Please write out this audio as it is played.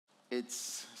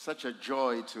It's such a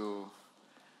joy to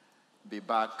be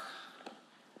back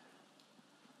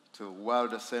to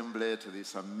World Assembly, to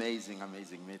this amazing,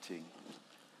 amazing meeting.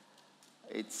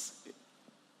 It's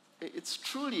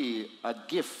truly a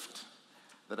gift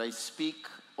that I speak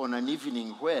on an evening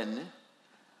when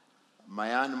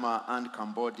Myanmar and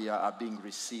Cambodia are being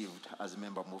received as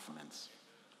member movements.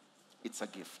 It's a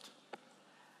gift.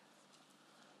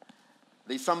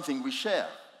 There's something we share,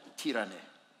 tyranny.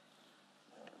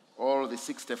 All the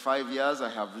 65 years I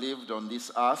have lived on this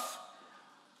earth,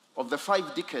 of the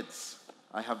 5 decades,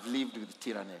 I have lived with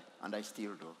tyranny, and I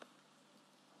still do.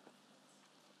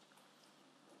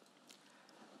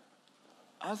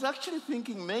 I was actually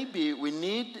thinking maybe we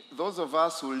need, those of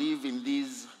us who live in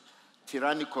these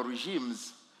tyrannical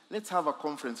regimes, let's have a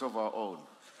conference of our own.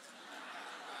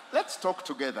 Let's talk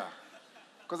together.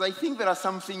 Because I think there are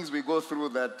some things we go through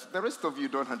that the rest of you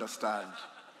don't understand.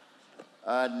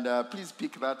 And please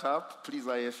pick that up, please,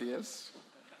 IFES.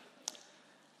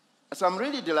 So I'm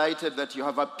really delighted that you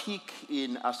have a peek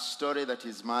in a story that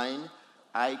is mine.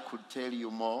 I could tell you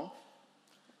more,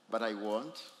 but I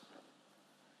won't.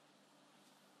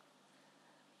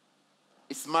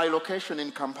 It's my location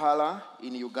in Kampala,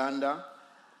 in Uganda,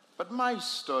 but my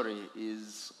story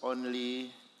is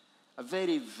only a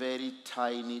very, very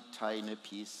tiny, tiny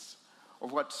piece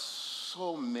of what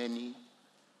so many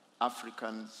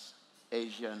Africans,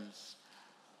 Asians,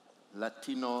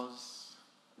 Latinos,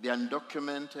 the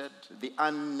undocumented, the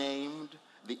unnamed,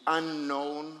 the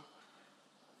unknown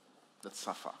that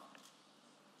suffer.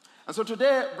 And so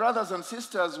today, brothers and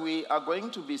sisters, we are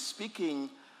going to be speaking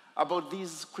about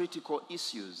these critical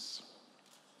issues.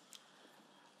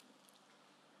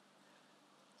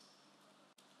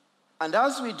 And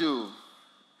as we do,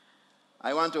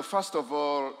 I want to first of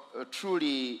all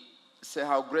truly say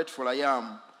how grateful I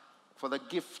am for the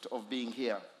gift of being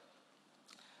here.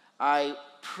 I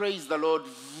praise the Lord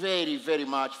very, very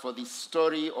much for the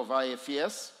story of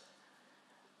IFES,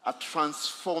 a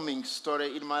transforming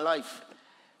story in my life.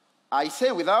 I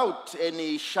say without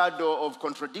any shadow of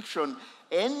contradiction,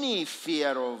 any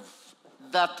fear of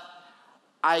that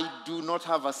I do not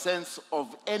have a sense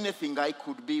of anything I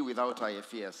could be without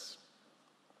IFES.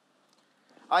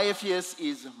 IFES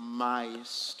is my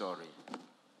story.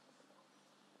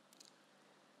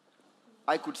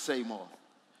 I could say more.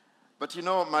 But you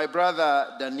know, my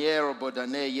brother Daniel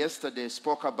Bodane yesterday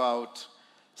spoke about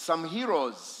some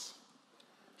heroes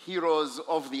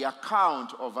of the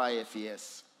account of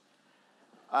IFES.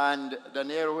 And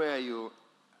Daniel, where are you?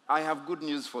 I have good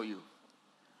news for you.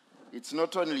 It's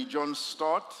not only John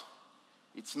Stott,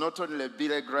 it's not only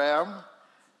Billy Graham,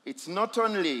 it's not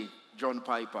only John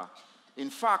Piper. In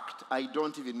fact, I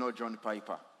don't even know John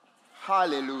Piper.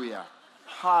 Hallelujah.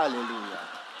 Hallelujah.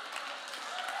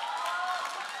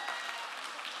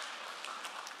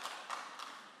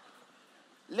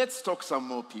 Let's talk some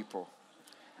more people.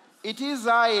 It is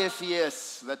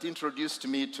IFES that introduced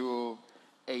me to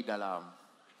Aid Alam.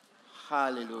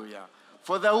 Hallelujah.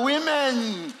 For the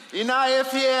women in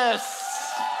IFES.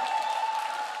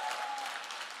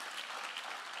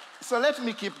 So let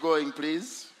me keep going,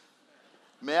 please.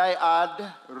 May I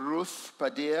add Ruth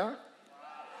Padilla?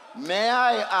 May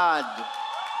I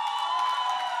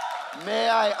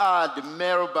add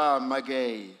Melba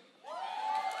Magay?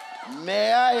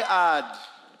 May I add,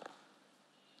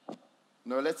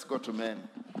 no, let's go to men.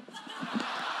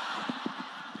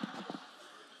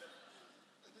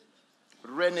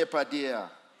 Rene Padilla,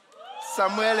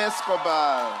 Samuel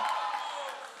Escobar.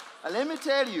 And let me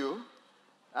tell you,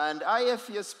 and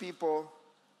IFES people,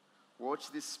 watch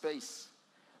this space.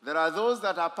 There are those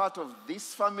that are part of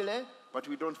this family, but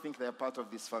we don't think they're part of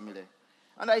this family.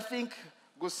 And I think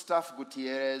Gustav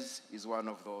Gutierrez is one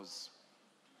of those.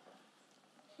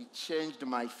 He changed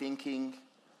my thinking,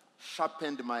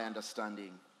 sharpened my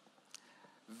understanding.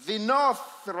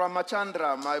 Vinoth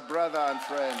Ramachandra, my brother and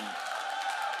friend.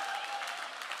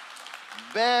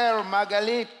 Bear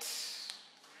Magalit.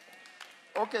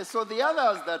 Okay, so the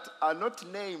others that are not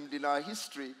named in our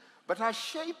history, but are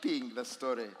shaping the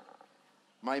story.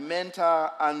 My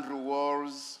mentor, Andrew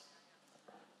Walls,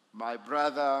 my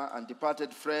brother and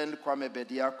departed friend, Kwame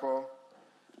Bediako.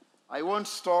 I won't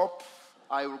stop,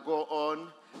 I will go on.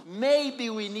 Maybe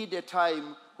we need a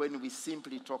time when we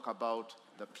simply talk about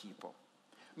the people.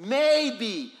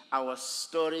 Maybe our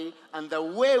story and the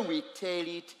way we tell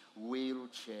it will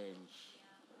change.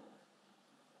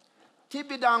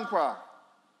 Tibi Dankwa,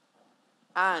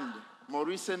 and more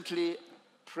recently,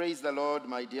 praise the Lord,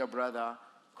 my dear brother,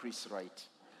 Chris Wright.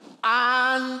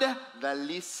 And the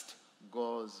list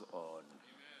goes on.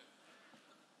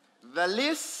 The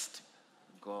list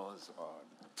goes on.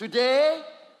 Today,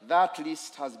 that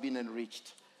list has been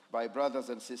enriched by brothers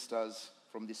and sisters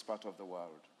from this part of the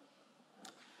world.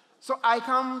 So I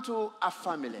come to a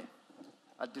family,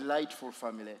 a delightful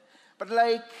family. But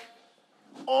like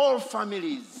all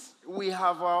families, we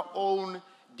have our own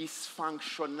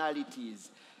dysfunctionalities.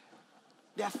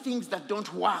 There are things that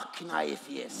don't work in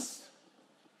IFES.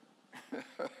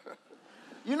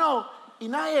 You know,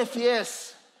 in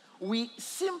IFES, we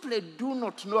simply do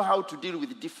not know how to deal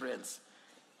with difference.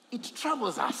 It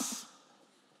troubles us.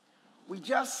 We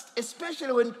just,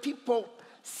 especially when people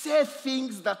say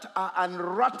things that are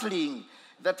unrattling,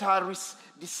 that are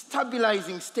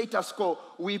destabilizing status quo,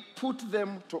 we put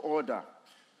them to order.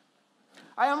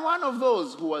 I am one of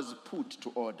those who was put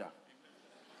to order.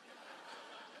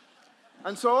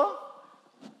 And so,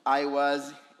 I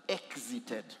was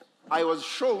exited. I was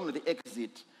shown the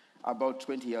exit about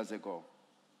 20 years ago.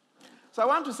 So I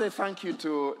want to say thank you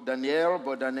to Daniel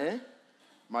Bodane,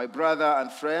 my brother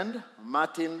and friend,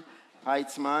 Martin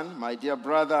Heitzman, my dear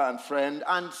brother and friend,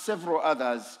 and several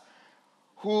others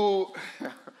who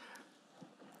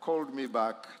called me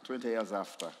back 20 years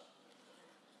after.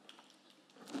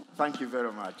 Thank you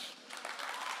very much.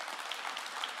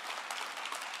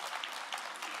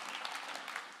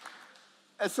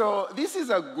 So this is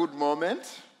a good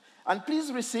moment, and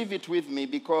please receive it with me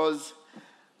because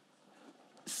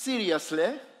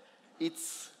seriously,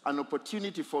 it's an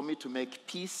opportunity for me to make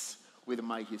peace with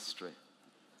my history.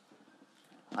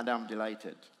 And I'm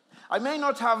delighted. I may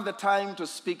not have the time to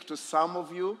speak to some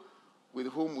of you with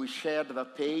whom we shared the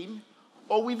pain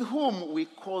or with whom we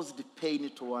caused pain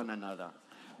to one another.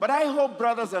 But I hope,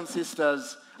 brothers and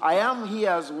sisters, I am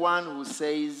here as one who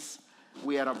says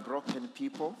we are a broken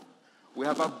people. We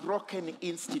have a broken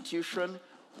institution.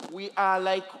 We are,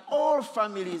 like all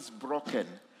families, broken.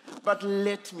 But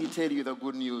let me tell you the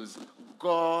good news.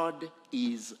 God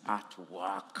is at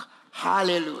work.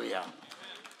 Hallelujah.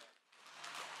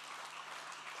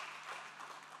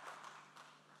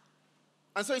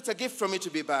 And so it's a gift for me to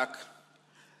be back.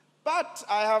 But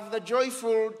I have the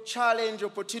joyful challenge,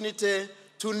 opportunity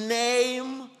to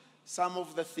name some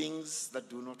of the things that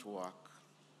do not work.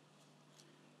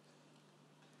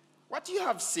 What you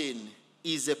have seen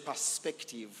is a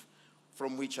perspective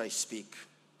from which I speak.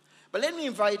 But let me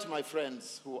invite my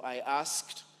friends who I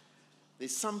asked.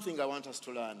 There's something I want us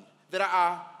to learn. There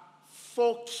are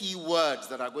 4 key words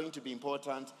that are going to be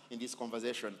important in this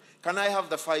conversation. Can I have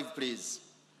the 5, please?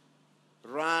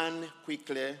 Run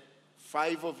quickly.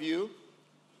 5 of you.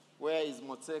 Where is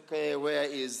Motseke? Where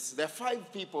is... There are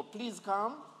 5 people. Please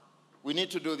come. We need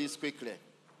to do this quickly.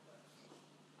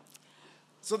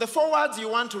 So the 4 words you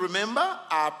want to remember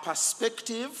are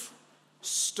perspective,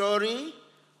 story,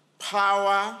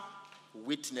 power,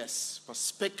 witness.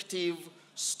 Perspective,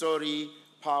 story,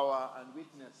 power, and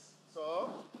witness.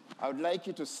 So I would like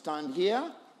you to stand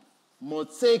here.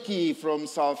 Motseki from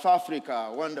South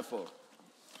Africa. Wonderful.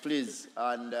 Please.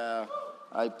 And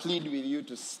I plead with you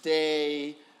to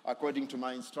stay according to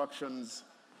my instructions.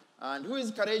 And who is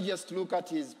courageous to look at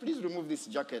his... Please remove this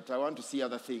jacket. I want to see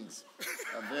other things.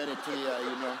 Very clear,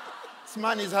 you know. This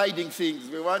man is hiding things.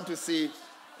 We want to see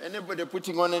anybody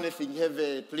putting on anything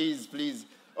heavy. Please, please.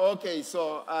 Okay,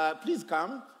 so please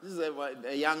come. This is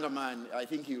a younger man. I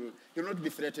think he'll not be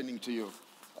threatening to you.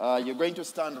 You're going to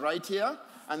stand right here.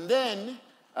 And then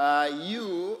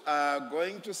you are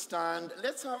going to stand...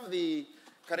 Let's have the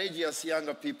courageous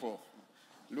younger people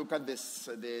look at this,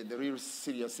 the real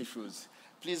serious issues.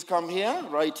 Please come here,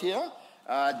 right here,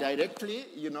 directly,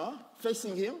 you know,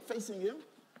 facing him.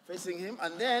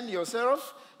 And then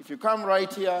yourself, if you come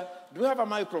right here, do you have a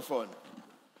microphone?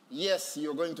 Yes,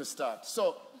 you're going to start.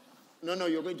 So, no,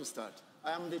 you're going to start.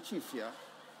 I am the chief here.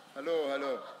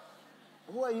 Hello.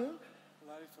 Who are you?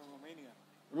 Larry from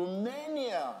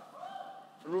Romania.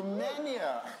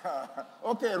 Romania.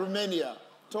 Okay, Romania.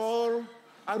 Tall.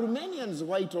 Are Romanians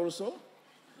white also?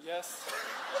 Yes.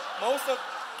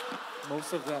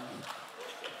 Most of them.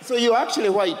 So you're actually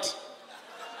white?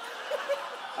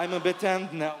 I'm a bit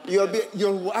tanned now.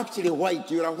 You're actually white.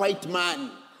 You're a white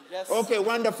man. Yes. Okay,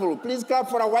 wonderful. Please clap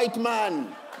for a white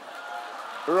man.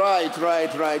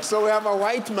 Right. So we have a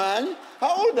white man.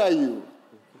 How old are you?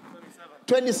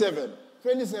 27.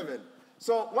 27.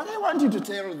 So what I want you to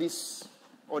tell this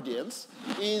audience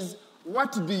is,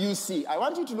 what do you see? I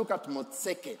want you to look at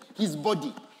Motseke, his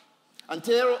body, and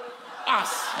tell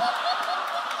us.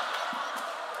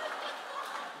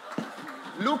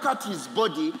 Look at his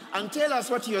body and tell us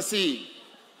what you're seeing.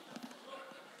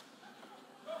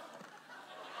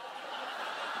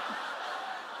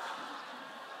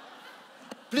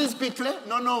 Please quickly.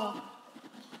 No.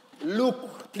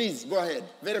 Look, please, go ahead.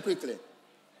 Very quickly.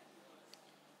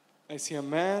 I see a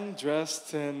man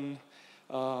dressed in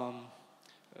a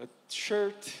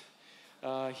shirt.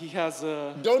 He has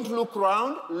a... Don't look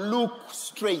round, look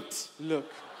straight. Look.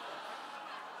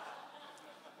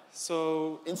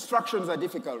 So... Instructions are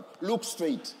difficult. Look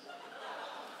straight.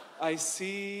 I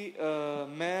see a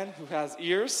man who has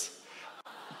ears.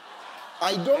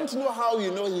 I don't know how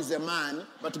you know he's a man,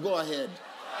 but go ahead.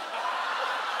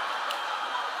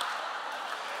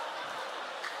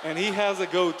 And he has a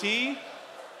goatee.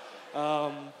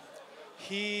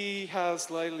 He has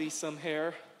slightly some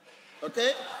hair.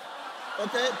 Okay?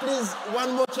 Okay, please,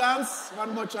 one more chance.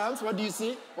 One more chance. What do you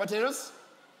see? What else?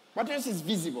 What else is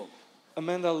visible? A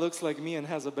man that looks like me and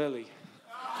has a belly.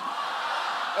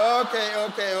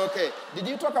 Okay. Did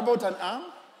you talk about an arm?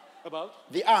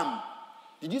 About? The arm.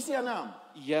 Did you see an arm?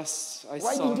 Yes, I saw.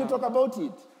 Why didn't you talk about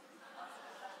it?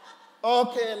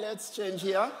 Okay, let's change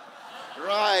here.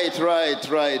 Right.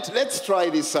 Let's try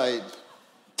this side.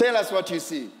 Tell us what you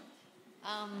see.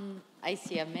 I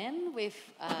see a man with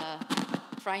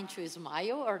trying to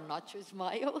smile or not to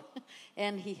smile,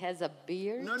 and he has a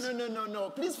beard.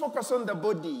 No. Please focus on the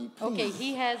body. Please. Okay,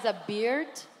 he has a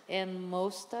beard and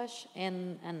mustache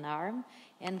and an arm,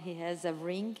 and he has a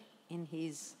ring in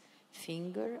his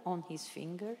finger,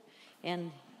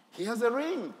 and he has a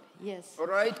ring. Yes. All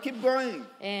right, keep going.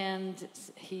 And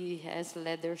he has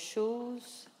leather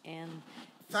shoes and...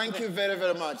 Thank you very,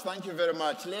 very much. Thank you very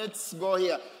much. Let's go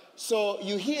here. So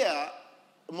you hear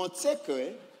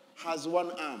Motseke has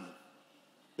one arm.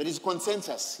 There is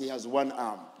consensus. He has one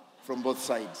arm from both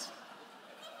sides.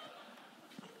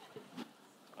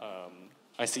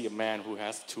 I see a man who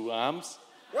has two arms.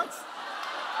 What's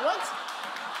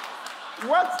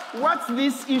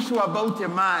this issue about a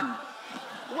man?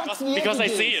 What's the Because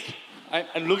evidence? I see it.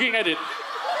 I'm looking at it.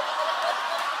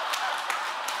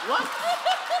 What?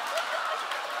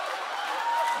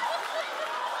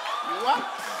 What?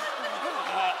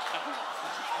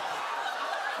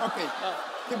 Okay,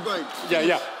 keep going.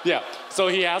 Yeah. So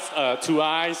he has two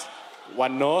eyes,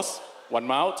 one nose, one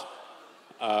mouth.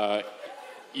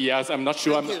 Yes, I'm not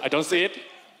sure. I don't see it.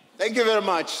 Thank you very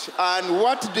much. And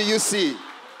what do you see?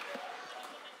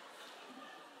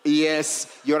 Yes,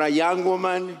 you're a young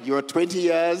woman. You're 20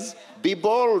 years. Be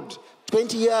bold.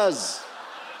 20 years.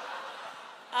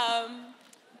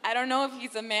 I don't know if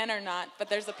he's a man or not, but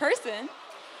there's a person.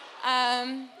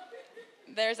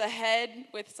 There's a head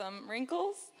with some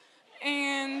wrinkles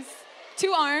and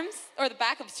two arms, or the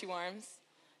back of two arms,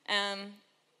 and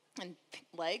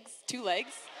legs, two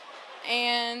legs,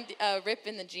 and a rip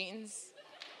in the jeans,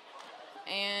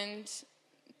 and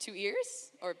two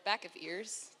ears, or back of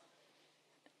ears,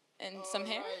 and some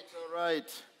hair. All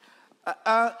right.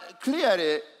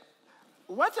 Clearly,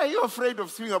 what are you afraid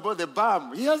of saying about the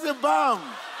bum? He has a bum.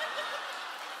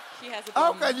 He has a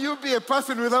How bum. can you be a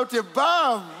person without a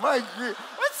bum? My God.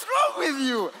 What's wrong with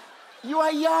you? You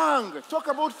are young. Talk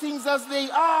about things as they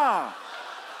are.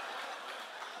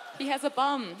 He has a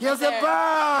bum. He has a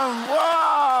bum.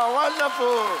 Wow,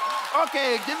 wonderful.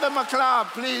 Okay, give them a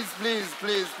clap, please.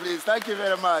 Thank you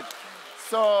very much.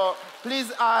 So,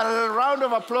 please, a round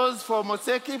of applause for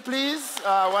Motseke, please.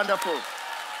 Wonderful.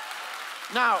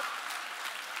 Now,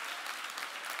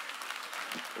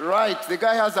 right, the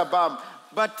guy has a bum.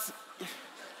 But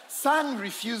San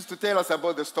refused to tell us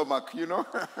about the stomach, you know.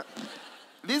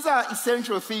 These are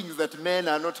essential things that men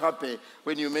are not happy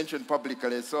when you mention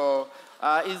publicly. So,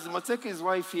 is Motseke's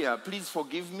wife here? Please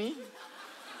forgive me.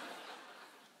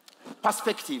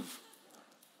 Perspective.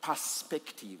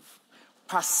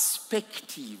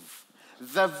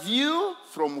 The view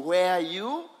from where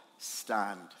you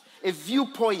stand. A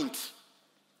viewpoint.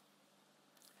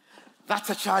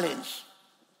 That's a challenge.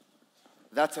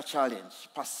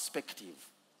 Perspective.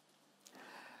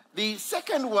 The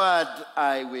second word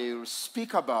I will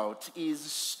speak about is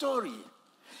story.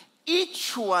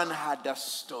 Each one had a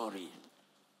story.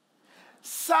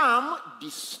 Some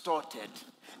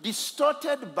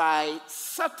distorted by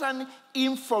certain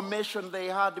information they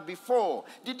had before.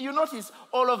 Did you notice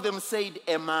all of them said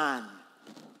a man?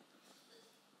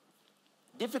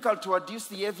 Difficult to adduce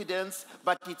the evidence,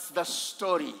 but it's the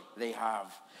story they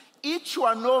have. Each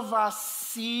one of us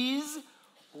sees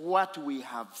what we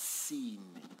have seen.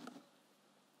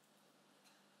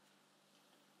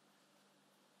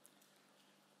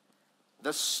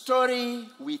 The story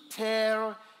we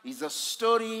tell is a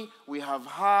story we have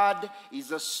heard,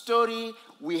 is a story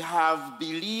we have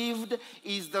believed,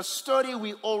 is the story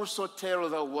we also tell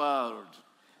the world.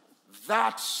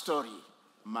 That story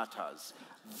matters.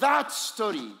 That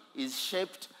story is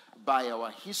shaped by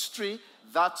our history.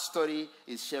 That story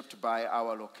is shaped by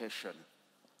our location.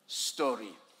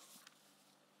 Story.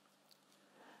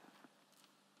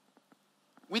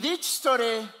 With each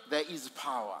story, there is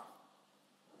power.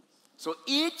 So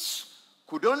each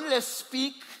could only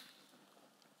speak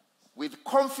with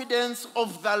confidence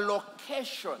of the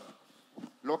location.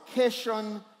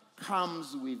 Location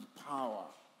comes with power.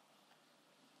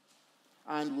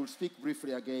 And we'll speak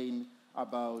briefly again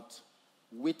about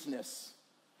witness.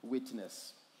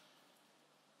 Witness.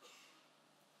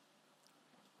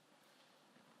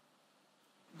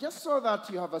 Just so that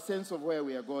you have a sense of where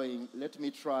we are going, let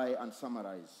me try and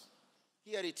summarize.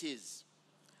 Here it is.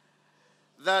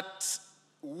 That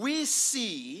we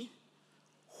see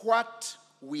what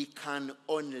we can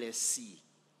only see.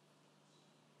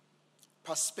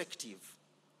 Perspective.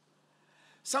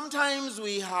 Sometimes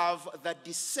we have the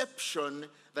deception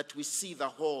that we see the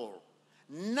whole.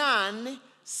 None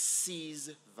sees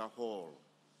the whole.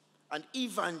 And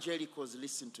evangelicals,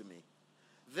 listen to me.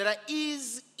 There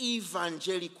is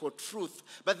evangelical truth,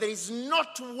 but there is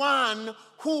not one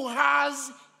who has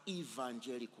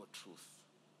evangelical truth.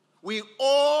 We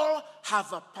all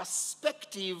have a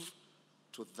perspective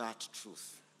to that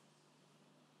truth.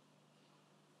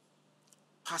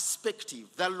 Perspective,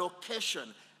 the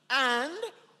location, and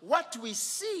what we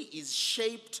see is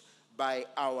shaped by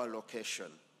our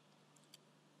location.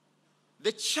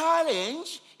 The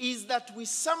challenge is that we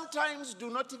sometimes do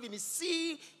not even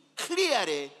see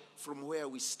clearly from where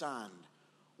we stand.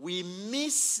 We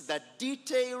miss the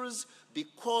details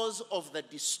because of the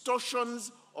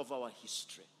distortions of our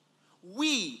history.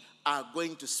 We are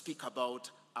going to speak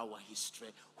about our history.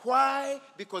 Why?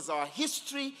 Because our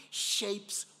history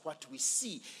shapes what we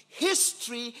see.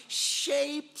 History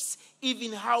shapes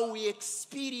even how we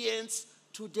experience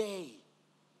today.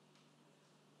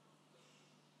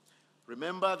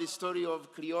 Remember the story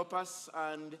of Cleopas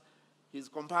and his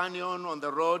companion on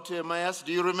the road to Emmaus?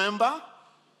 Do you remember?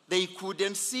 They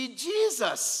couldn't see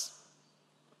Jesus.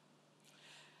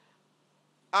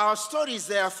 Our stories,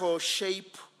 therefore,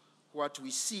 shape what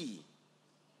we see.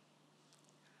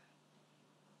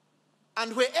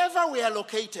 And wherever we are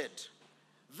located,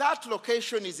 that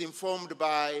location is informed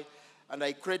by, and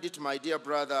I credit my dear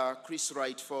brother Chris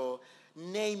Wright for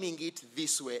naming it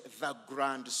this way, the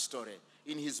grand story,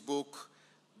 in his book,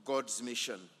 God's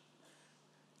Mission.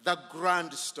 The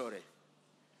grand story.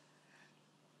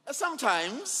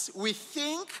 Sometimes we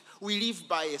think we live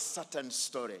by a certain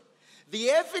story. The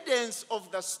evidence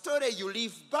of the story you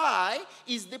live by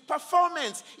is the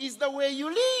performance, is the way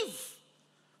you live.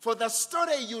 For the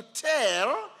story you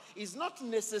tell is not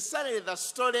necessarily the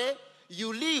story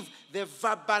you live. The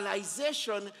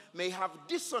verbalization may have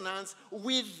dissonance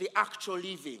with the actual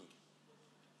living.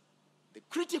 The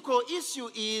critical issue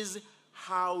is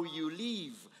how you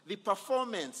live, the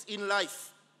performance in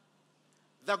life,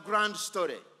 the grand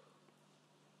story.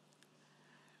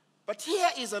 But here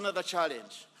is another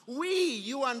challenge. We,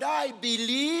 you and I,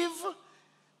 believe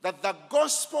that the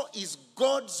gospel is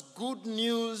God's good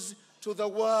news to the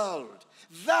world.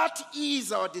 That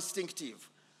is our distinctive.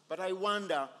 But I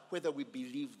wonder whether we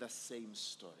believe the same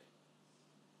story.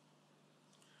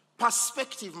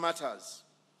 Perspective matters.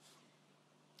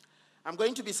 I'm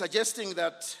going to be suggesting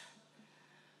that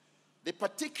the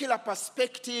particular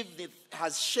perspective that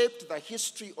has shaped the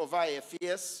history of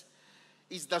IFES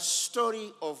is the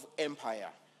story of empire,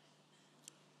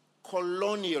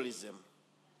 colonialism,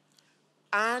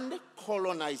 and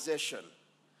colonization.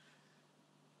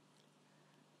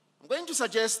 I'm going to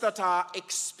suggest that our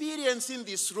experience in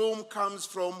this room comes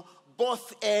from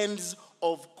both ends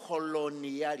of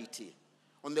coloniality.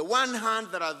 On the one hand,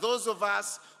 there are those of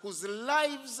us whose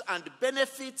lives and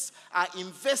benefits are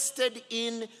invested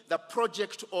in the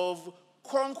project of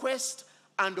conquest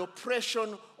and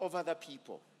oppression of other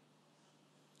people.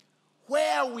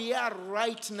 Where we are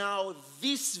right now,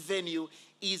 this venue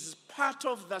is part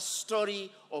of the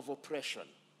story of oppression.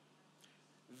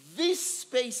 This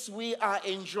space we are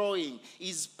enjoying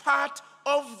is part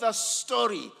of the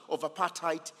story of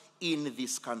apartheid in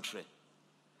this country.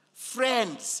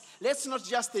 Friends, let's not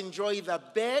just enjoy the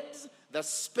beds, the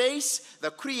space, the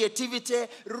creativity.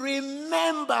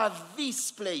 Remember,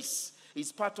 this place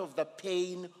is part of the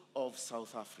pain of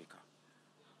South Africa.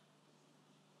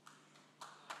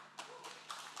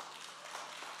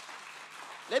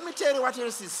 Let me tell you what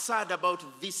else is sad about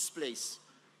this place.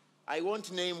 I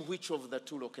won't name which of the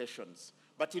two locations,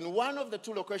 but in one of the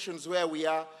two locations where we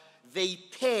are, they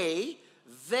pay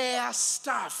their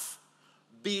staff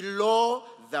below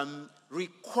the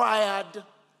required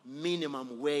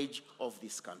minimum wage of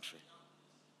this country.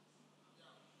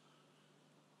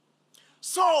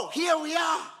 So here we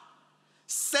are,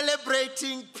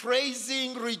 celebrating,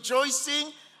 praising,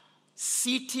 rejoicing,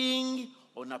 sitting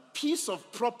on a piece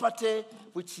of property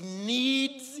which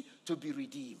needs to to be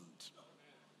redeemed.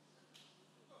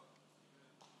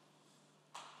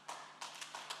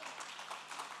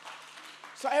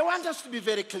 So I want us to be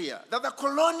very clear that the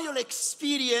colonial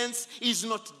experience is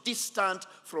not distant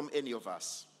from any of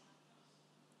us.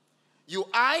 You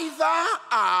either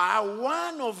are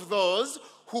one of those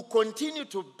who continue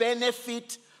to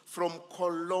benefit from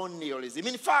colonialism.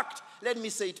 In fact, let me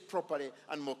say it properly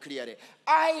and more clearly.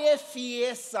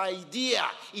 IFES idea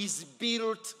is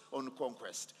built on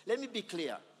conquest. Let me be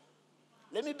clear.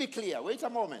 Let me be clear. Wait a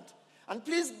moment. And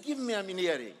please give me a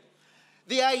hearing.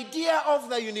 The idea of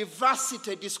the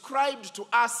university described to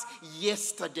us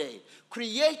yesterday,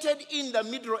 created in the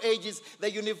Middle Ages, the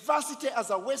university as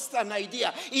a Western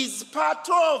idea is part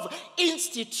of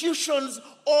institutions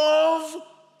of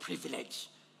privilege.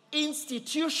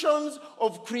 Institutions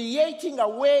of creating a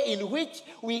way in which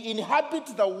we inhabit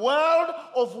the world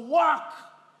of work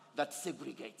that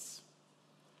segregates.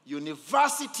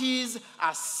 Universities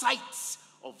are sites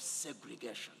of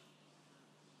segregation.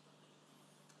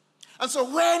 And so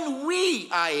when we,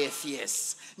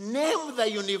 IFES, name the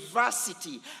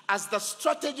university as the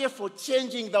strategy for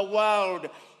changing the world,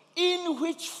 in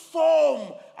which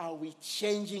form are we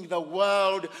changing the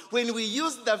world when we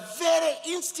use the very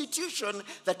institution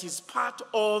that is part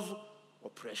of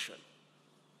oppression?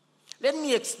 Let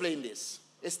me explain this.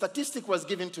 A statistic was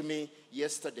given to me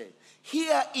yesterday.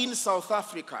 Here in South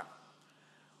Africa,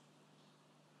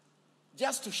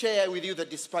 just to share with you the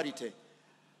disparity,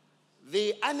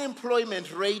 the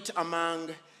unemployment rate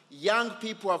among young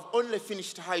people who have only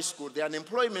finished high school, the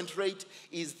unemployment rate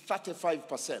is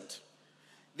 35%.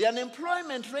 The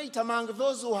unemployment rate among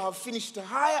those who have finished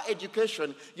higher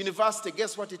education, university,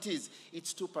 guess what it is?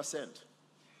 It's 2%.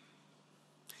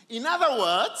 In other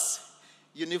words,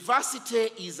 university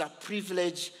is a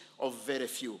privilege of very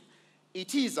few.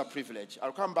 It is a privilege.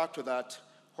 I'll come back to that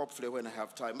hopefully when I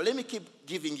have time. But let me keep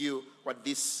giving you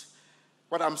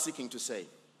what I'm seeking to say.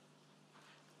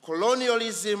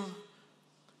 Colonialism,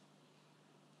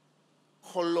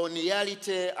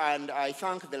 coloniality, and I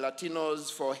thank the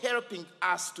Latinos for helping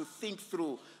us to think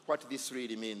through what this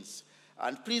really means.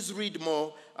 And please read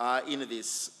more in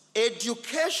this.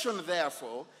 Education,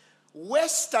 therefore,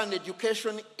 Western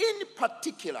education in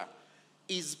particular,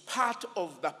 is part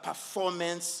of the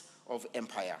performance of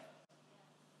empire.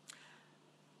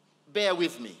 Bear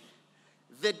with me.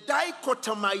 The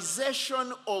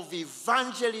dichotomization of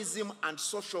evangelism and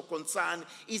social concern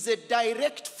is a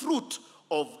direct fruit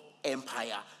of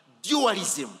empire.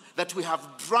 Dualism that we have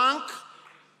drunk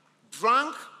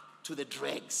to the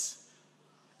dregs.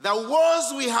 The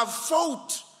wars we have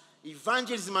fought,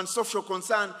 evangelism and social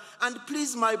concern. And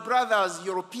please, my brothers,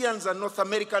 Europeans and North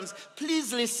Americans,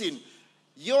 please listen.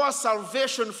 Your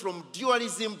salvation from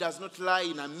dualism does not lie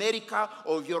in America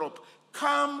or Europe.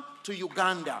 Come to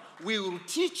Uganda. We will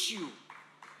teach you.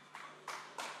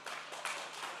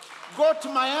 Go to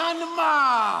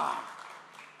Myanmar.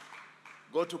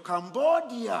 Go to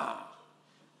Cambodia.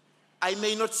 I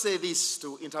may not say this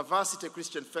to InterVarsity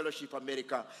Christian Fellowship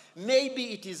America.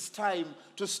 Maybe it is time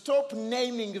to stop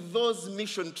naming those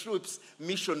mission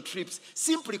trips.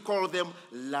 Simply call them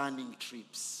learning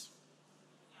trips.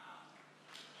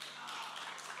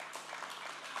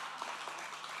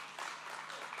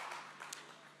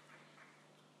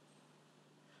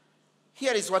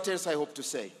 Here is what else I hope to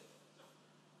say.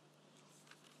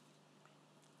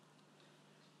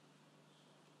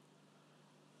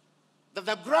 That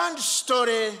the grand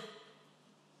story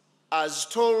as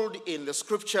told in the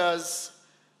scriptures,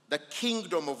 the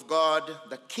kingdom of God,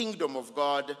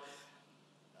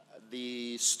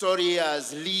 the story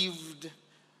as lived,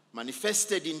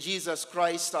 manifested in Jesus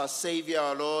Christ, our Savior,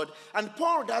 our Lord. And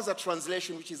Paul does a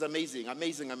translation which is amazing.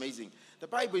 The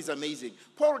Bible is amazing.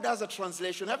 Paul does a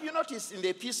translation. Have you noticed in the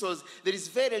epistles, there is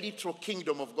very little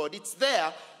kingdom of God. It's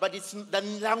there, but the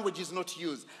language is not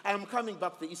used. I am coming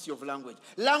back to the issue of language.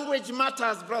 Language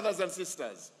matters, brothers and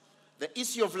sisters. The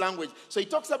issue of language. So he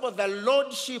talks about the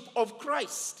lordship of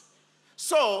Christ.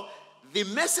 So the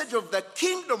message of the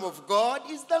kingdom of God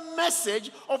is the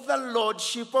message of the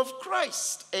lordship of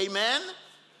Christ. Amen?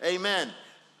 Amen.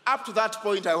 Up to that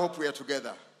point, I hope we are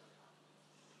together.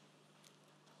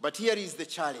 But here is the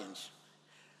challenge.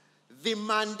 The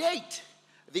mandate,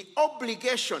 the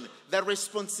obligation, the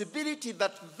responsibility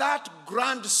that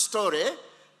grand story,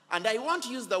 and I want to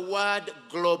use the word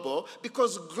global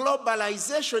because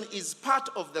globalization is part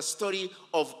of the story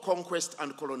of conquest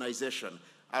and colonization.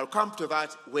 I'll come to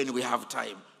that when we have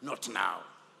time, not now.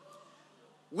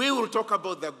 We will talk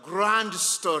about the grand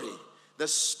story the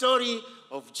story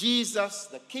of Jesus,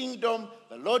 the kingdom,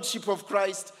 the lordship of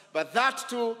Christ, but that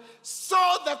too. So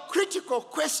the critical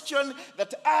question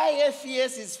that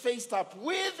IFES is faced up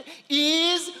with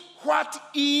is, what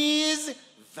is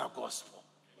the gospel?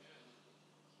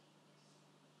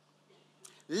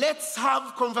 Let's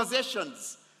have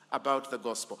conversations about the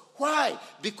gospel. Why?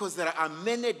 Because there are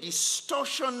many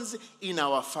distortions in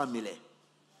our family.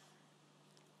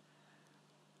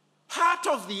 Part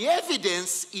of the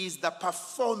evidence is the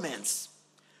performance.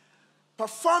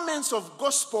 Performance of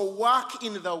gospel work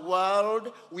in the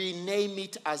world, we name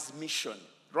it as mission,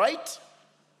 right?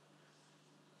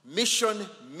 Mission,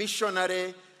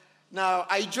 missionary. Now,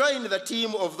 I joined the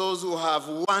team of those who have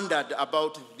wondered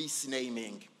about this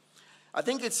naming. I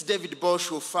think it's David Bosch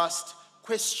who first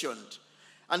questioned.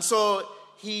 And so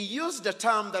he used a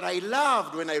term that I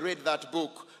loved when I read that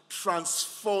book,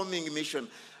 transforming mission.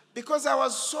 Because I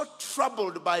was so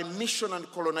troubled by mission and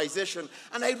colonization,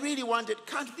 and I really wanted,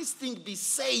 can't this thing be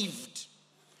saved?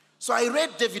 So I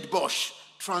read David Bosch,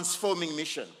 Transforming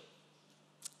Mission.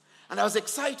 And I was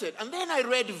excited. And then I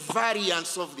read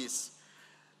variants of this.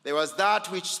 There was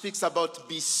that which speaks about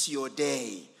Missio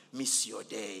Dei, Missio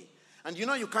Dei. And you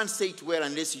know you can't say it well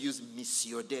unless you use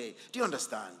Missio Dei. Do you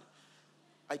understand?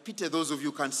 I pity those of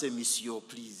you who can't say Missio,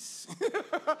 please.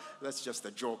 That's just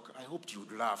a joke. I hoped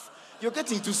you'd laugh. You're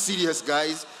getting too serious,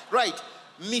 guys. Right,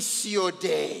 Missio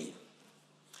Dei.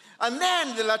 And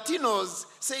then the Latinos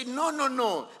say,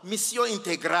 no, Missio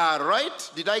Integral,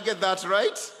 right? Did I get that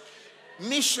right?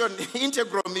 Mission,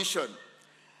 integral mission.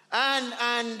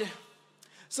 And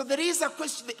so there is a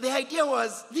question. The idea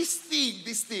was this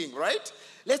thing, right?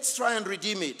 Let's try and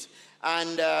redeem it.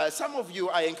 And some of you,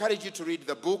 I encourage you to read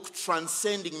the book,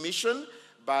 Transcending Mission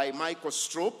by Michael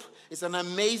Stroop. It's an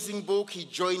amazing book. He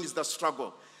joins the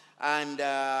struggle. And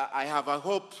I have, I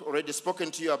hope, already spoken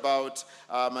to you about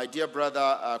my dear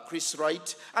brother Chris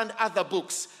Wright and other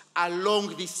books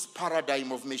along this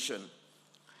paradigm of mission.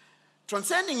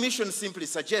 Transcending Mission simply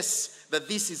suggests that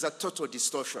this is a total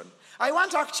distortion. I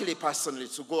want actually personally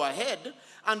to go ahead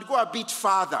and go a bit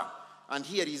further. And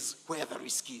here is where the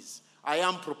risk is. I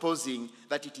am proposing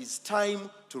that it is time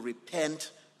to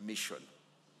repent mission.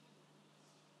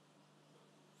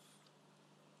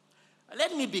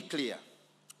 Let me be clear.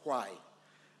 Why?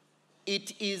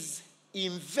 It is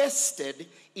invested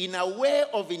in a way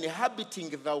of inhabiting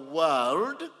the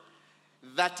world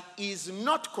that is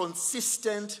not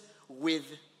consistent with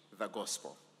the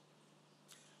gospel.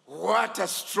 What a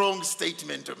strong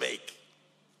statement to make.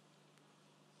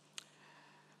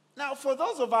 Now, for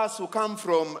those of us who come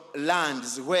from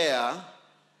lands where,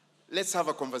 let's have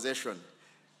a conversation.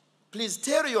 Please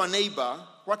tell your neighbor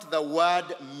what the word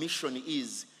mission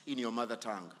is in your mother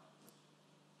tongue.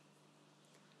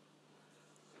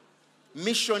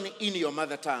 Mission in your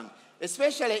mother tongue.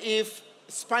 Especially if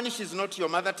Spanish is not your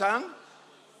mother tongue,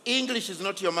 English is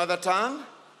not your mother tongue,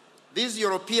 these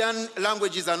European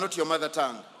languages are not your mother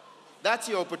tongue. That's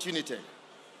your opportunity.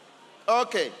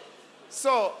 Okay,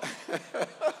 so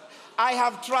I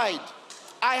have tried.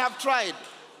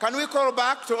 Can we call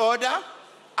back to order?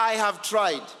 I have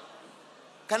tried.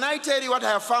 Can I tell you what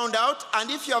I have found out?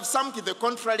 And if you have something to the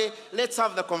contrary, let's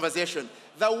have the conversation.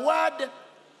 The word,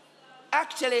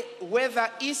 actually, whether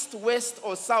east, west,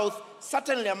 or south,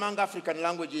 certainly among African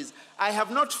languages, I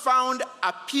have not found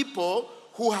a people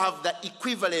who have the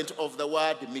equivalent of the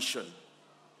word mission.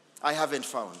 I haven't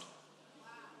found.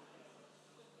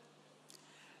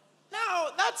 Now,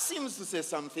 that seems to say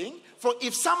something. For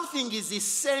if something is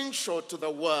essential to the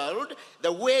world,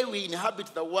 the way we inhabit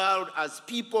the world as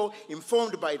people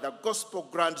informed by the gospel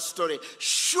grand story,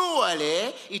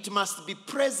 surely it must be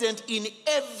present in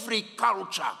every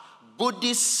culture.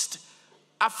 Buddhist,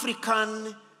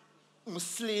 African,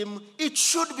 Muslim, it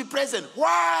should be present.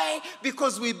 Why?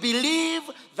 Because we believe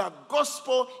the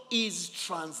gospel is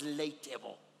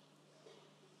translatable.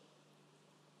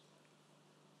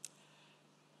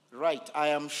 Right, I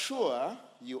am sure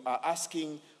you are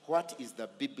asking, what is the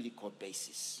biblical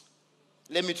basis?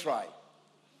 Let me try.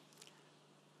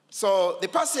 So the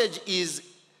passage is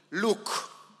Luke.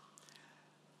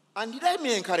 And let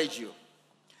me encourage you.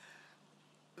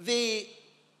 The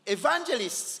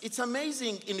evangelists, it's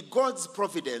amazing, in God's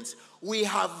providence, we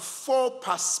have 4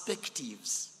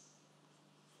 perspectives.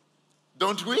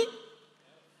 Don't we?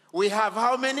 We have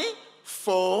how many?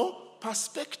 4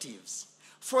 perspectives.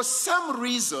 For some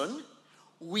reason,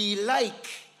 we like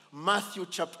Matthew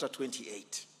chapter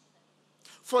 28.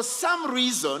 For some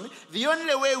reason, the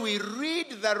only way we read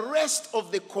the rest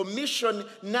of the commission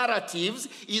narratives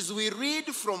is we read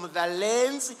from the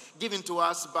lens given to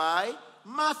us by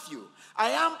Matthew. I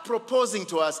am proposing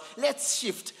to us, let's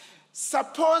shift.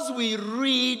 Suppose we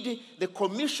read the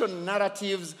commission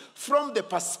narratives from the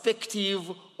perspective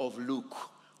of Luke.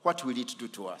 What will it do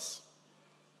to us?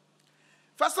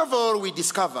 First of all, we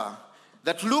discover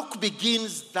that Luke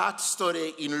begins that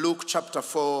story in Luke chapter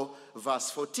 4,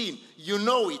 verse 14. You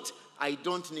know it. I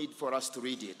don't need for us to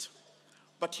read it.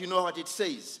 But you know what it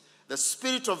says. The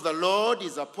Spirit of the Lord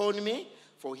is upon me,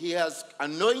 for he has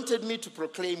anointed me to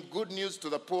proclaim good news to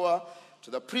the poor,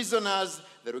 to the prisoners,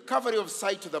 the recovery of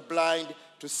sight to the blind,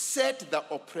 to set the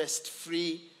oppressed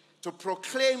free, to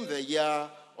proclaim the year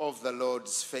of the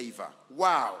Lord's favor.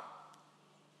 Wow.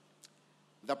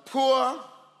 The poor,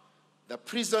 the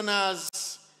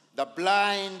prisoners, the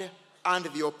blind, and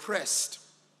the oppressed.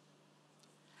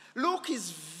 Luke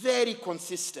is very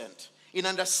consistent in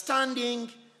understanding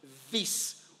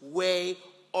this way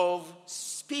of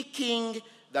speaking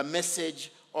the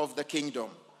message of the kingdom.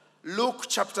 Luke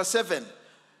chapter 7,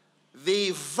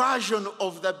 the version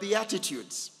of the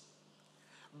Beatitudes.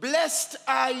 Blessed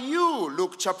are you,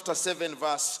 Luke chapter 7,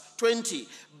 verse 20.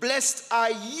 Blessed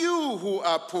are you who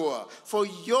are poor, for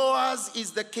yours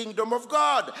is the kingdom of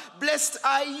God. Blessed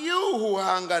are you who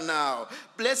hunger now.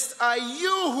 Blessed are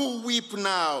you who weep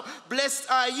now.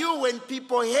 Blessed are you when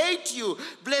people hate you.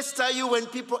 Blessed are you when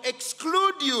people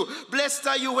exclude you. Blessed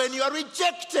are you when you are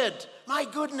rejected. My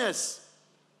goodness.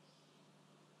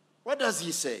 What does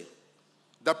he say?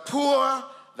 The poor,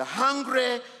 the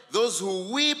hungry, those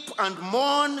who weep and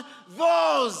mourn,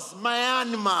 those,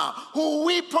 Myanmar, who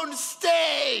weep on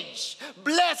stage.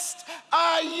 Blessed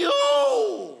are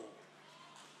you.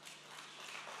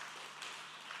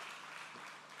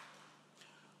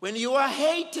 When you are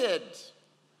hated,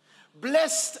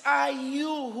 blessed are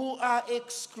you who are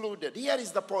excluded. Here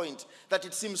is the point that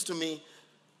it seems to me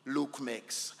Luke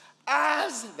makes,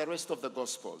 as the rest of the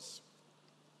Gospels.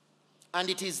 And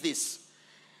it is this,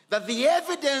 that the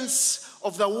evidence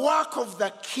of the work of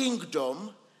the kingdom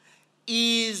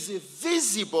is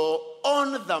visible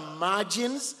on the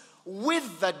margins,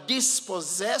 with the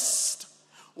dispossessed,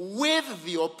 with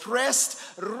the oppressed,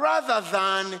 rather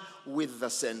than with the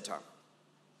center.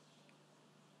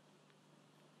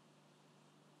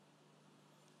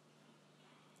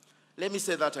 Let me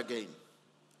say that again.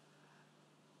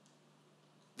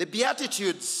 The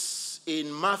Beatitudes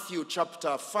in Matthew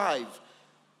chapter 5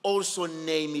 also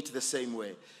name it the same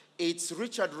way. It's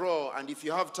Richard Rohr, and if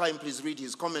you have time, please read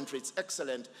his commentary. It's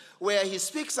excellent, where he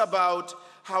speaks about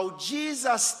how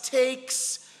Jesus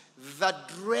takes the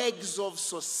dregs of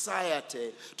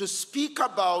society to speak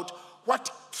about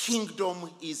what kingdom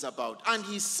is about. And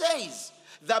he says,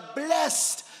 the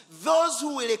blessed, those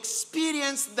who will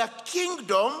experience the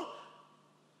kingdom,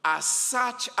 are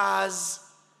such as,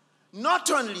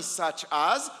 not only such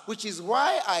as, which is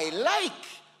why I like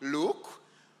Luke.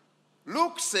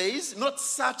 Luke says, not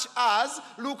such as,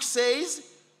 Luke says,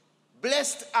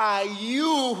 blessed are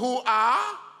you who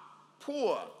are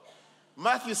poor.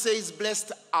 Matthew says,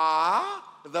 blessed are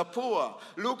the poor.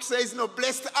 Luke says, no,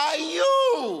 blessed are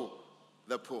you,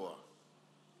 the poor.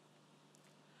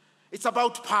 It's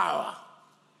about power.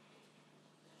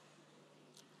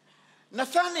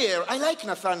 Nathanael, I like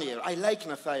Nathanael.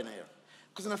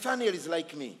 Because Nathanael is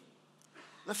like me.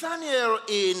 Nathanael,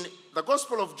 in the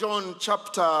Gospel of John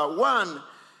chapter 1,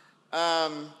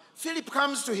 Philip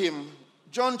comes to him.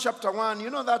 John chapter 1, you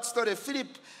know that story. Philip,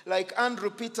 like Andrew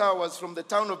Peter, was from the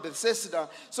town of Bethsaida.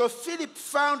 So Philip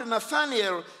found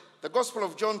Nathanael, the Gospel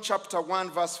of John chapter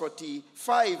 1, verse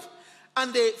 45.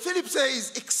 And Philip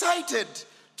says, excited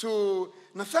to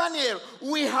Nathanael,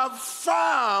 we have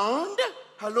found,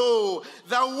 the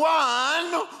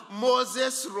one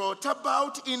Moses wrote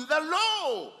about in the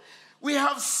law. We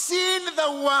have seen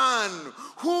the one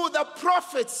who the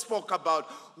prophets spoke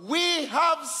about. We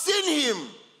have seen him.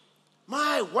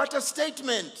 My, what a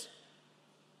statement.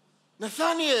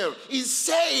 Nathanael is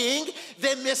saying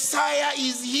the Messiah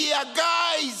is here,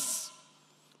 guys.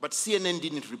 But CNN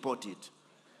didn't report it.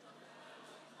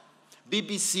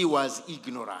 BBC was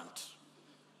ignorant.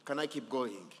 Can I keep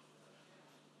going?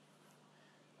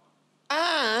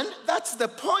 And that's the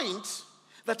point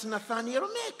that Nathanael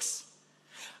makes.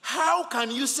 How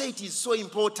can you say it is so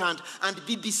important and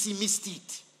BBC missed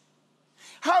it?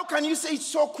 How can you say it's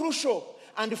so crucial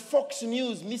and Fox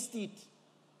News missed it?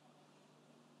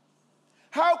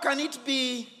 How can it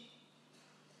be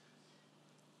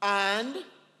and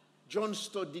John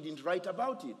Stott didn't write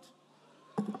about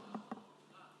it?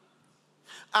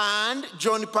 And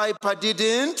John Piper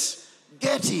didn't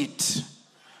get it.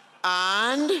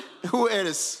 And who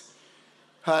else?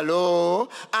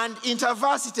 And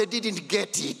InterVarsity didn't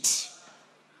get it.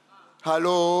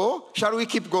 Shall we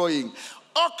keep going?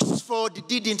 Oxford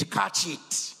didn't catch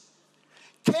it.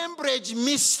 Cambridge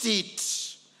missed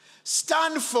it.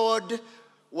 Stanford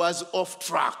was off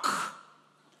track.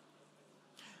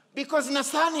 Because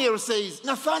Nathaniel says,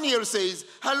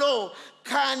 hello,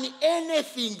 can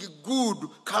anything good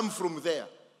come from there?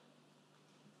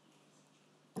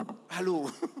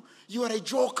 Hello, you are a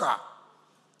joker.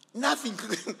 Nothing,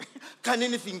 can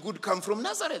anything good come from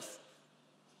Nazareth?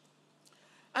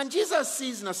 And Jesus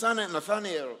sees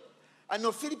Nathaniel. I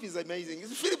know Philip is amazing.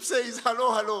 Philip says,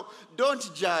 hello,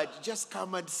 don't judge, just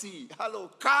come and see. Hello,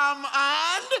 come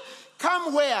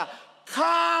where?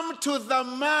 Come to the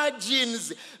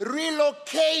margins.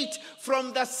 Relocate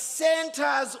from the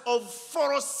centers of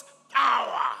force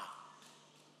power.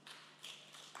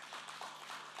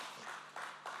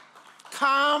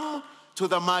 Come to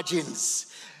the margins.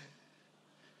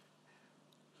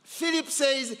 Philip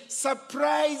says,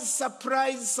 surprise,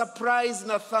 surprise, surprise,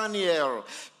 Nathaniel.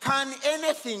 Can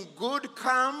anything good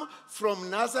come from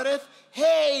Nazareth?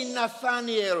 Hey,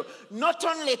 Nathaniel, not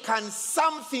only can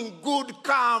something good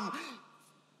come,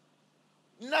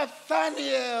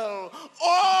 Nathaniel,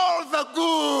 all the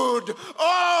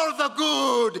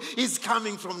good is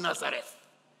coming from Nazareth.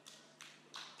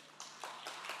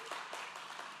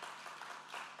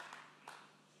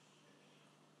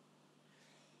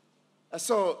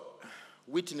 So,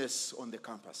 witness on the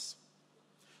campus.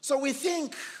 So we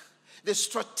think the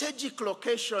strategic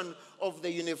location of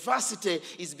the university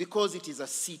is because it is a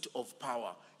seat of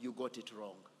power. You got it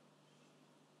wrong.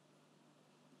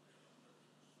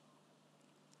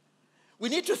 We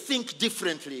need to think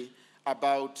differently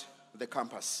about the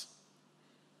campus.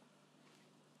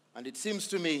 And it seems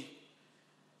to me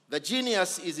the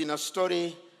genius is in a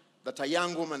story that a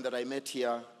young woman that I met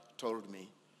here told me.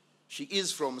 She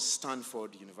is from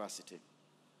Stanford University.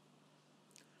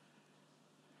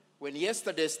 When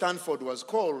yesterday Stanford was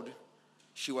called,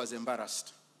 she was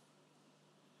embarrassed.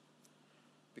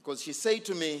 Because she said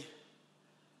to me,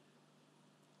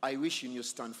 I wish you knew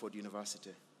Stanford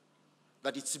University.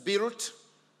 That it's built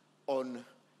on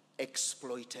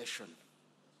exploitation.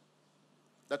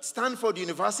 That Stanford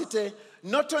University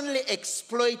not only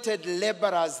exploited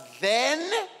laborers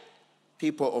then,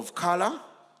 people of color,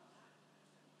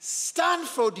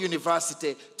 Stanford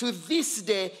University to this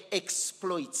day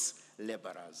exploits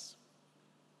laborers.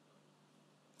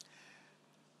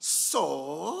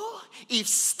 So, if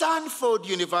Stanford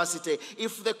University,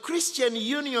 if the Christian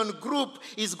Union Group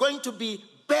is going to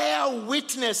bear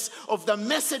witness of the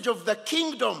message of the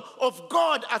kingdom of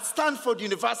God at Stanford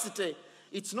University,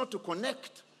 it's not to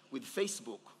connect with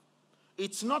Facebook.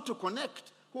 It's not to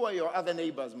connect. Who are your other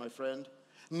neighbors, my friend?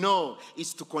 No,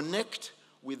 it's to connect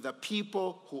with the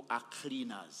people who are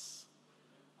cleaners,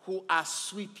 who are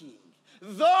sweeping.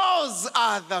 Those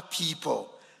are the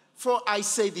people. For I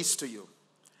say this to you.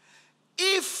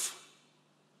 If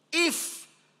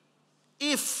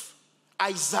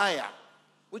Isaiah,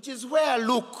 which is where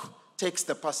Luke takes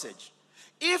the passage,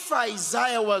 if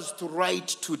Isaiah was to write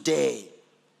today,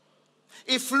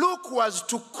 if Luke was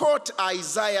to quote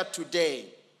Isaiah today,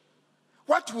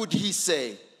 what would he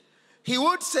say? He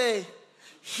would say,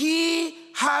 he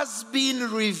has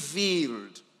been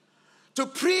revealed to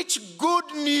preach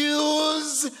good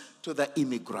news to the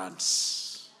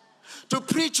immigrants, to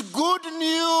preach good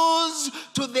news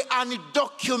to the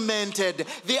undocumented,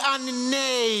 the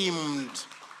unnamed.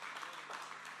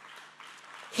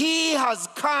 He has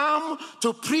come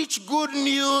to preach good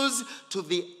news to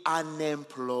the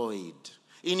unemployed.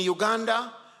 In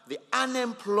Uganda, the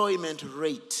unemployment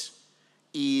rate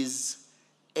is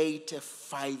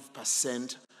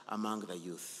 85% among the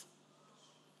youth.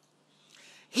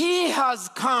 He has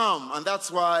come, and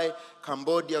that's why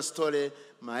Cambodia's story,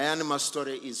 Myanmar's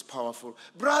story is powerful.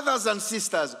 Brothers and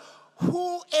sisters,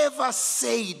 whoever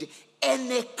said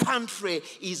any country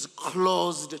is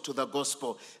closed to the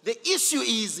gospel? The issue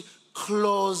is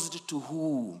closed to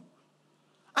who?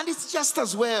 And it's just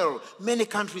as well. Many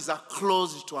countries are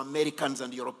closed to Americans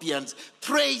and Europeans.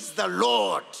 Praise the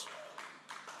Lord.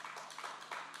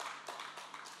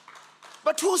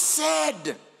 But who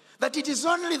said that it is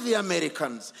only the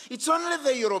Americans, it's only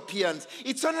the Europeans,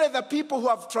 it's only the people who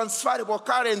have transferable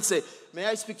currency? May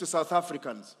I speak to South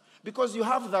Africans? Because you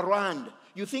have the rand.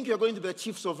 You think you're going to be the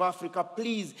chiefs of Africa.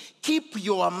 Please, keep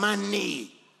your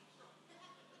money.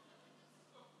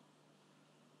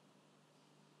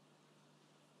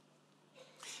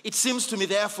 It seems to me,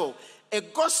 therefore, a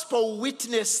gospel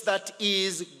witness that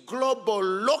is global,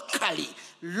 locally,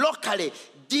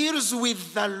 deals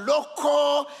with the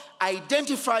local,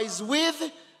 identifies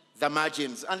with the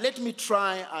margins. And let me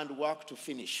try and work to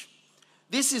finish.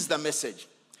 This is the message.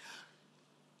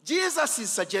 Jesus is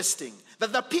suggesting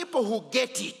that the people who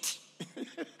get it,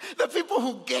 The people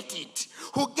who get it,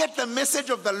 who get the message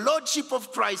of the Lordship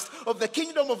of Christ, of the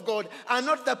kingdom of God, are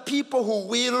not the people who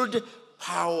wield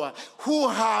power, who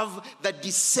have the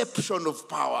deception of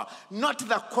power, not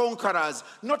the conquerors,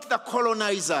 not the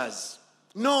colonizers.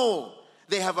 No,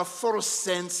 they have a false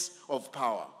sense of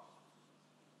power.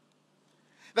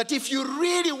 That if you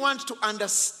really want to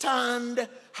understand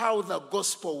how the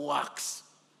gospel works,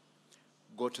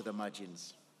 go to the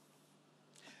margins.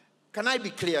 Can I be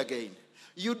clear again?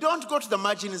 You don't go to the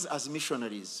margins as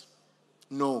missionaries.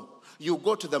 No, you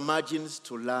go to the margins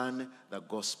to learn the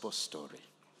gospel story.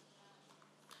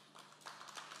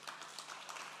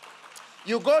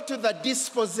 You go to the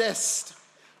dispossessed,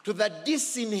 to the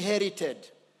disinherited,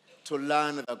 to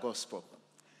learn the gospel.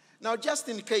 Now, just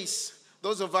in case,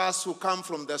 those of us who come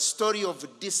from the story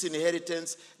of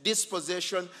disinheritance,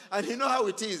 dispossession, and you know how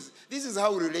it is. This is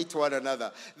how we relate to one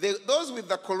another. Those with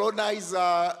the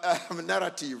colonizer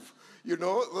narrative, you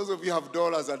know, those of you have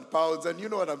dollars and pounds, and you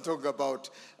know what I'm talking about.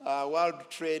 World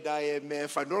Trade,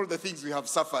 IMF, and all the things we have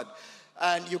suffered.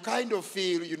 And you kind of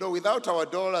feel, you know, without our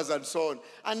dollars and so on.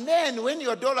 And then when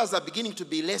your dollars are beginning to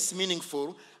be less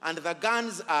meaningful and the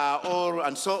guns are all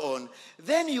and so on,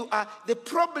 then you are, the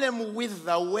problem with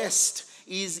the West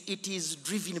is it is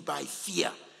driven by fear.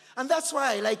 And that's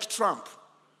why I like Trump.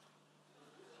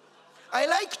 I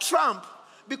like Trump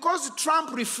because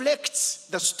Trump reflects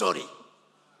the story.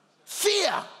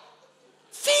 Fear.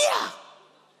 Fear.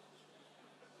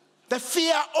 The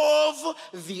fear of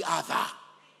the other.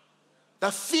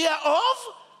 The fear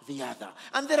of the other.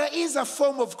 And there is a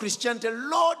form of Christianity,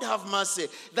 Lord have mercy,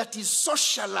 that is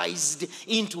socialized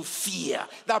into fear.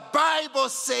 The Bible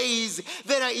says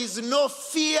there is no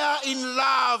fear in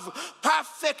love.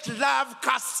 Perfect love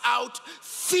casts out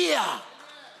fear.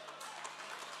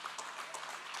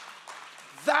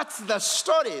 That's the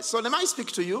story. So let me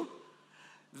speak to you.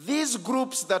 These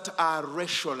groups that are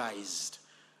racialized,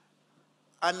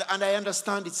 and I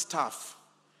understand it's tough,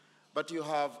 but you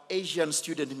have Asian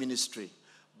student ministry,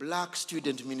 black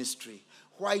student ministry,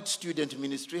 white student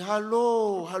ministry.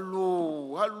 Hello,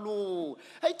 hello, hello.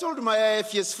 I told my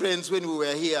IFES friends when we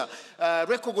were here,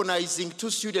 recognizing two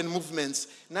student movements,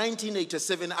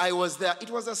 1987, I was there. It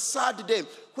was a sad day.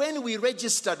 When we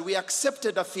registered, we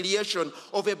accepted affiliation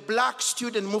of a black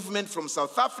student movement from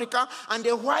South Africa and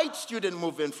a white student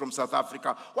movement from South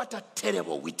Africa. What a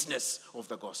terrible witness of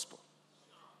the gospel.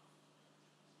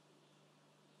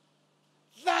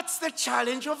 That's the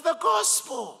challenge of the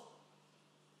gospel.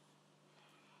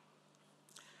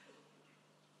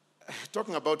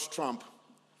 Talking about Trump.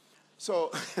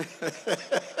 So,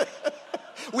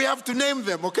 we have to name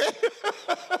them, okay?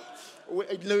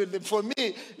 For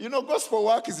me, you know, gospel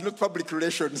work is not public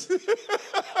relations.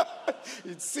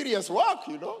 It's serious work,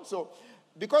 you know. So,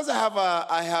 because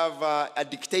I have a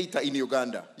dictator in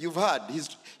Uganda, you've heard,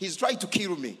 he's trying to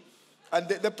kill me. And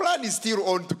the plan is still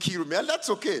on to kill me, and that's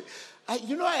okay.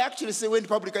 I actually say when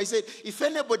public, I said, if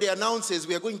anybody announces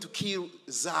we are going to kill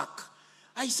Zach,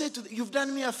 I said to them, you've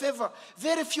done me a favor.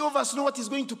 Very few of us know what is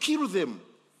going to kill them.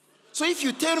 So if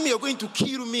you tell me you're going to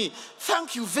kill me,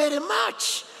 thank you very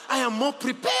much. I am more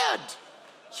prepared.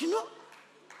 You know?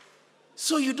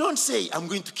 So you don't say, I'm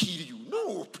going to kill you.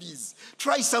 No, please.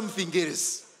 Try something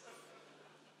else.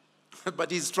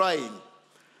 But he's trying.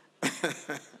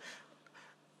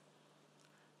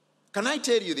 Can I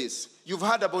tell you this? You've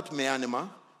heard about Myanmar.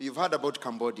 You've heard about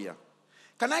Cambodia.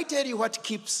 Can I tell you what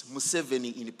keeps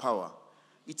Museveni in power?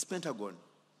 It's Pentagon.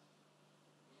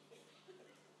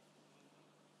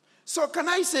 So can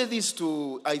I say this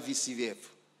to IVCVF?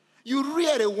 You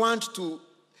really want to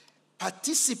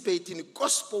participate in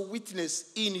gospel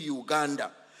witness in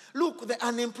Uganda. Look, the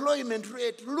unemployment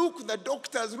rate. Look, the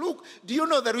doctors. Look, do you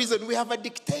know the reason? We have a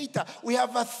dictator. We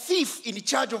have a thief in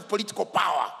charge of political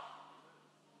power.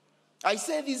 I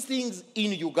say these things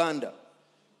in Uganda.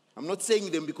 I'm not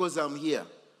saying them because I'm here.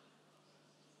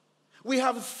 We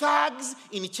have thugs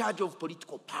in charge of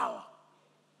political power.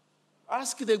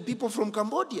 Ask the people from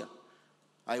Cambodia.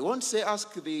 I won't say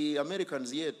ask the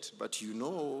Americans yet, but you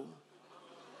know.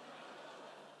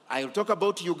 I'll talk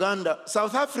about Uganda.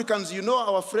 South Africans, you know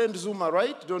our friend Zuma,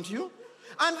 right? Don't you?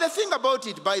 And the thing about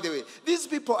it, by the way, these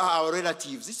people are our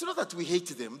relatives. It's not that we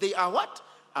hate them. They are what?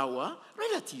 Our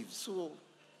relatives.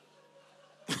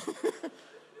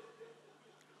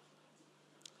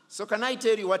 So can I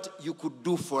tell you what you could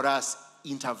do for us,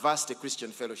 InterVarsity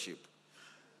Christian Fellowship?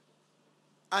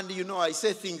 And you know, I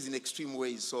say things in extreme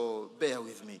ways, so bear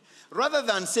with me. Rather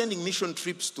than sending mission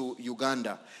trips to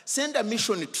Uganda, send a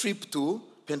mission trip to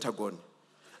Pentagon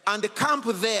and camp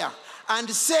there and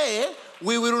say,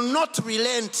 we will not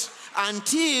relent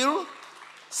until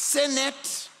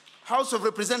Senate House of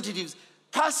Representatives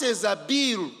passes a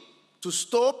bill to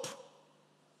stop.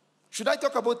 Should I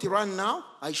talk about Iran now?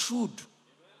 I should.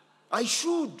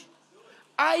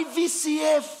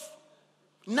 IVCF,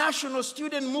 National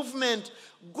Student Movement,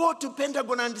 go to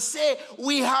Pentagon and say,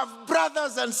 we have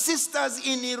brothers and sisters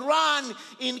in Iran,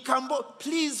 in Cambodia.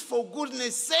 Please, for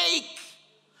goodness sake,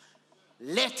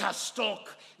 let us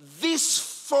talk. This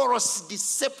false,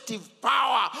 deceptive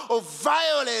power of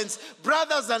violence,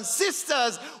 brothers and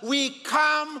sisters, we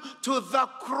come to the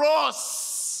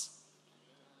cross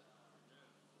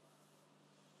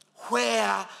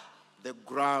where the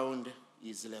ground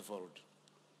is leveled.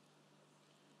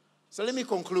 So let me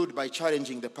conclude by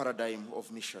challenging the paradigm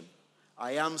of mission.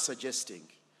 I am suggesting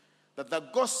that the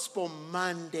gospel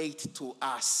mandate to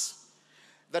us,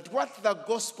 that what the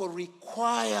gospel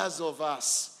requires of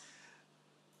us,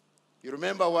 you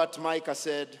remember what Micah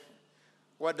said?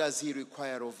 What does he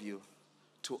require of you?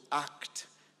 To act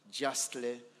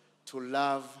justly, to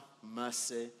love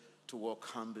mercy, to walk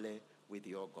humbly with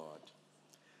your God.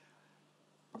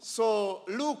 So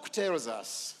Luke tells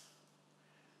us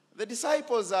the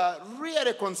disciples are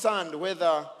really concerned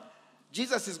whether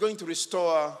Jesus is going to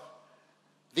restore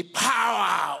the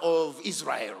power of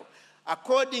Israel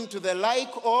according to the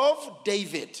like of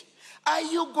David. Are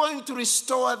you going to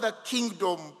restore the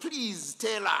kingdom? Please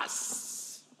tell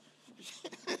us.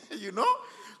 You know?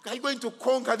 Are you going to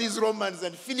conquer these Romans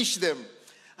and finish them?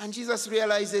 And Jesus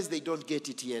realizes they don't get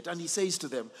it yet. And he says to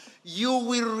them, you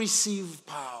will receive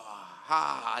power.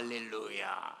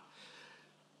 Hallelujah.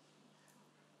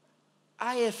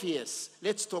 IFES,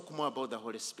 let's talk more about the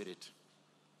Holy Spirit.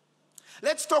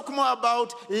 Let's talk more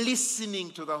about listening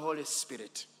to the Holy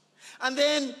Spirit. And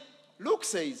then Luke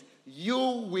says, you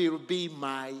will be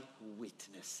my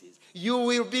witnesses. You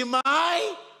will be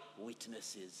my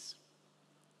witnesses.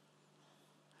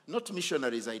 Not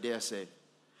missionaries, I dare say.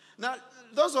 Now,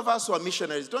 those of us who are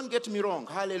missionaries, don't get me wrong.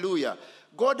 Hallelujah.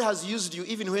 God has used you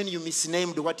even when you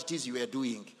misnamed what it is you were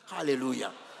doing.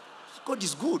 Hallelujah. God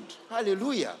is good.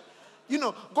 Hallelujah. You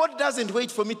know, God doesn't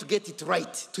wait for me to get it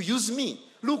right to use me.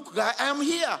 Look, I am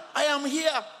here. I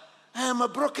am a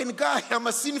broken guy. I'm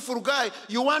a sinful guy.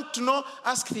 You want to know?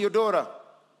 Ask Theodora.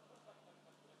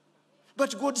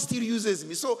 But God still uses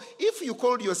me. So if you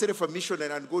called yourself a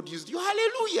missionary and God used you,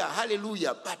 hallelujah,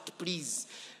 hallelujah. But please,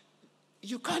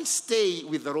 you can't stay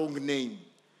with the wrong name.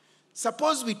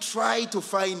 Suppose we try to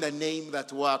find a name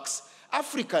that works.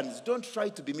 Africans, don't try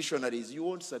to be missionaries. You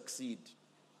won't succeed.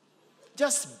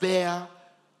 Just bear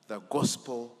the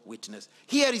gospel witness.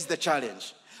 Here is the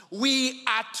challenge. We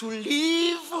are to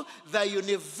live the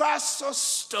universal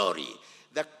story,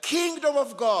 the kingdom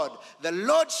of God, the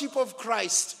lordship of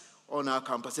Christ on our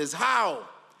campuses. How?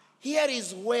 Here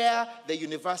is where the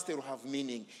university will have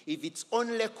meaning, if it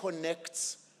only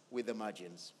connects with the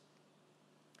margins.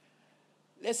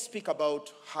 Let's speak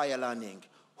about higher learning.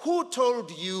 Who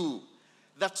told you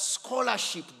that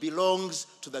scholarship belongs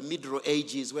to the Middle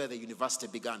Ages where the university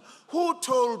began? Who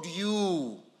told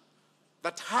you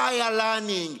that higher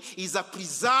learning is a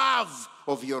preserve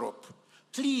of Europe?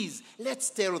 Please,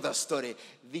 let's tell the story.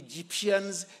 The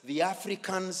Egyptians, the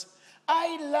Africans.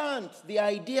 I learned the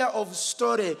idea of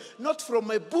story not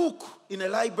from a book in a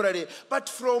library, but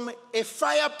from a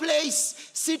fireplace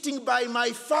sitting by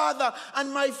my father.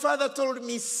 And my father told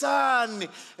me, son,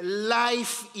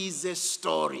 life is a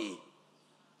story.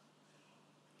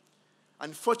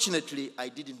 Unfortunately, I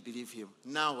didn't believe him.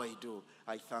 Now I do.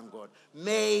 I thank God.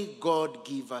 May God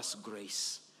give us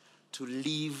grace to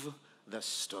live the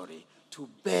story, to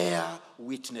bear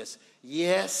witness.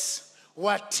 Yes,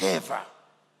 whatever.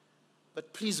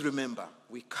 But please remember,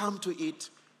 we come to it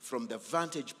from the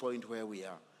vantage point where we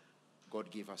are.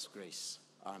 God give us grace.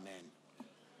 Amen.